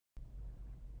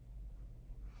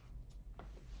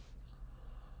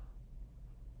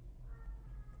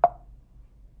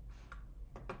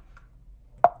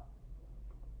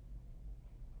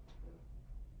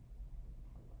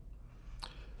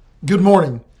Good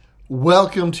morning.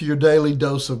 Welcome to your daily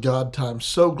dose of God time.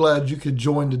 So glad you could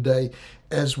join today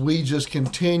as we just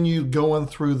continue going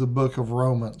through the book of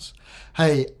Romans.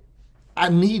 Hey, I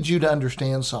need you to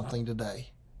understand something today.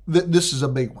 This is a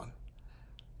big one.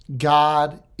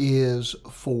 God is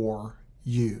for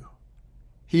you.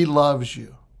 He loves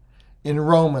you. In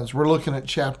Romans, we're looking at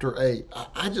chapter 8.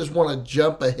 I just want to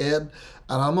jump ahead,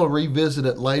 and I'm going to revisit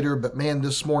it later. But man,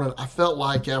 this morning, I felt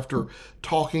like after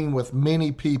talking with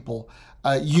many people,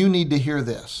 you need to hear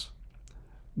this.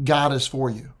 God is for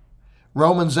you.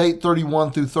 Romans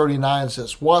 8:31 through 39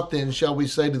 says, "What then shall we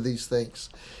say to these things?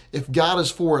 If God is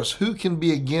for us, who can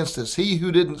be against us? He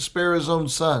who didn't spare his own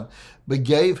son, but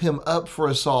gave him up for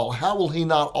us all, how will he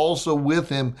not also with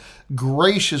him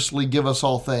graciously give us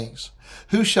all things?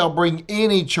 Who shall bring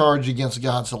any charge against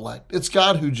God's elect? It's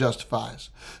God who justifies.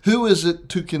 Who is it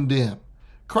to condemn?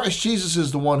 Christ Jesus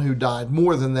is the one who died.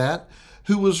 More than that,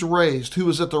 who was raised, who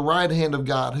is at the right hand of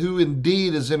God, who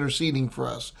indeed is interceding for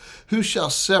us. Who shall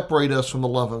separate us from the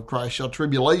love of Christ? Shall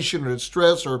tribulation or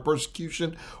distress or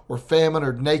persecution or famine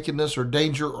or nakedness or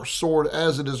danger or sword?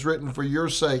 As it is written, for your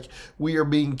sake we are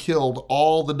being killed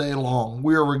all the day long.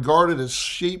 We are regarded as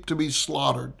sheep to be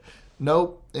slaughtered.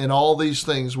 Nope, in all these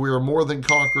things we are more than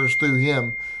conquerors through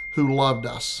him who loved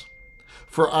us.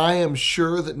 For I am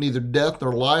sure that neither death,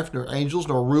 nor life, nor angels,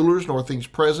 nor rulers, nor things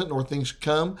present, nor things to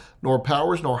come, nor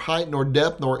powers, nor height, nor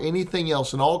depth, nor anything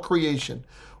else in all creation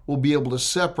will be able to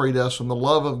separate us from the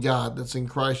love of God that's in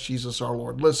Christ Jesus our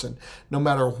Lord." Listen, no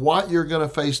matter what you're going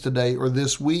to face today or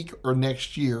this week or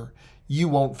next year, you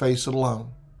won't face it alone.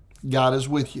 God is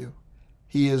with you.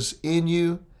 He is in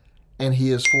you, and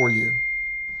he is for you.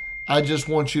 I just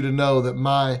want you to know that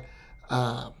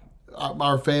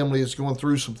our family is going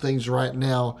through some things right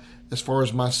now as far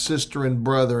as my sister and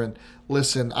brother. And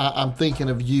listen, I'm thinking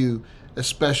of you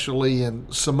especially,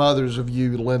 and some others of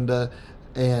you, Linda,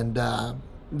 and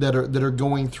that are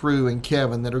going through, and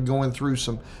Kevin, that are going through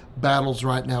some battles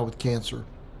right now with cancer.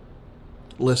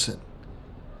 Listen,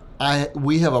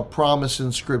 we have a promise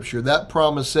in Scripture. That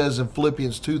promise says in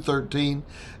Philippians 2:13,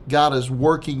 God is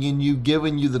working in you,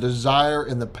 giving you the desire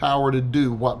and the power to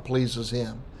do what pleases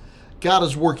him. God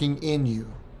is working in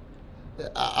you.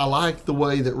 I like the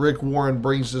way that Rick Warren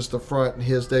brings this to front in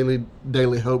his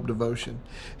daily hope devotion.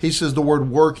 He says the word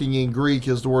working in Greek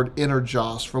is the word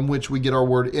energos, from which we get our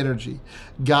word energy.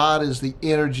 God is the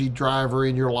energy driver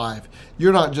in your life.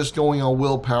 You're not just going on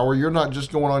willpower. You're not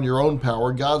just going on your own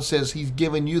power. God says he's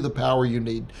given you the power you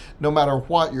need, no matter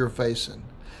what you're facing.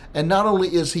 And not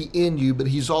only is he in you, but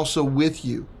he's also with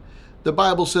you. The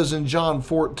Bible says in John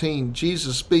 14,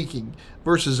 Jesus speaking,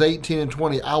 verses 18 and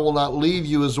 20, "I will not leave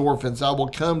you as orphans. I will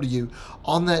come to you.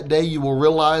 On that day you will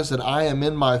realize that I am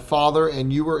in my Father,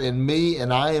 and you are in me,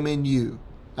 and I am in you."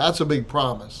 That's a big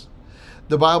promise.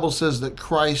 The Bible says that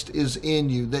Christ is in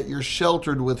you, that you're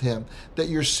sheltered with him, that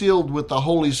you're sealed with the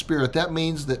Holy Spirit. That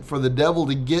means that for the devil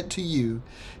to get to you,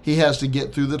 he has to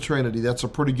get through the Trinity. That's a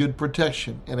pretty good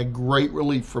protection and a great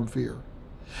relief from fear.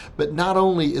 But not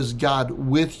only is God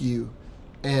with you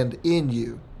and in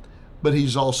you, but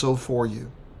he's also for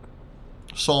you.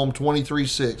 Psalm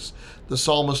 23:6, the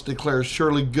psalmist declares,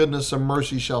 "Surely goodness and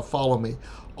mercy shall follow me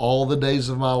all the days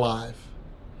of my life."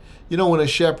 You know, when a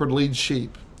shepherd leads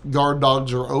sheep, guard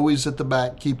dogs are always at the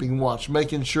back keeping watch,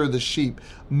 making sure the sheep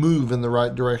move in the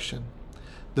right direction.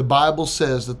 The Bible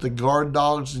says that the guard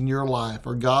dogs in your life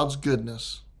are God's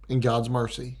goodness and God's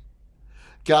mercy.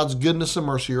 God's goodness and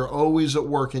mercy are always at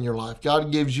work in your life.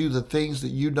 God gives you the things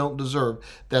that you don't deserve.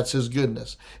 That's his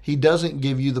goodness. He doesn't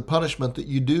give you the punishment that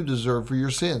you do deserve for your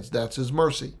sins. That's his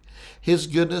mercy. His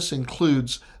goodness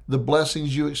includes the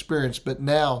blessings you experience, but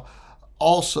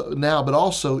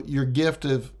also your gift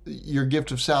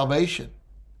of salvation.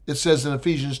 It says in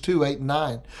Ephesians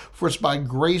 2:8-9, "For it's by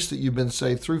grace that you've been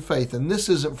saved through faith, and this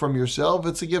isn't from yourself,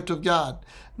 it's a gift of God,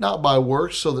 not by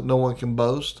works, so that no one can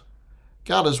boast."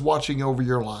 God is watching over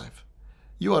your life.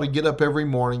 You ought to get up every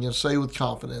morning and say with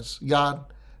confidence, "God,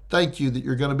 thank you that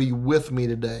you're going to be with me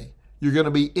today. You're going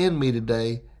to be in me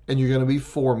today, and you're going to be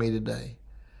for me today."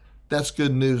 That's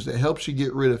good news that helps you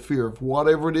get rid of fear of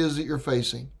whatever it is that you're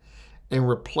facing and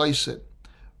replace it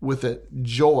with a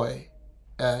joy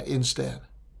instead.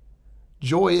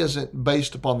 Joy isn't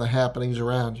based upon the happenings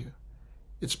around you.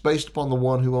 It's based upon the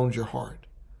one who owns your heart.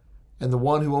 And the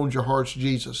one who owns your heart's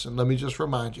Jesus. And let me just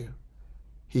remind you,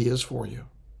 he is for you.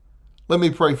 Let me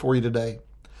pray for you today.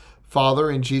 Father,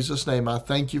 in Jesus' name, I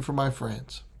thank you for my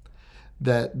friends,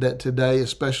 that today,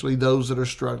 especially those that are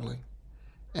struggling,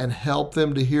 and help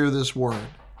them to hear this word.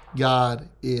 God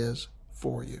is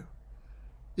for you.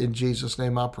 In Jesus'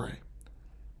 name I pray.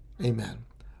 Amen.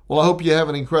 Well, I hope you have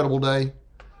an incredible day.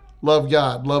 Love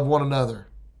God. Love one another.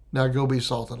 Now go be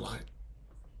salt and light.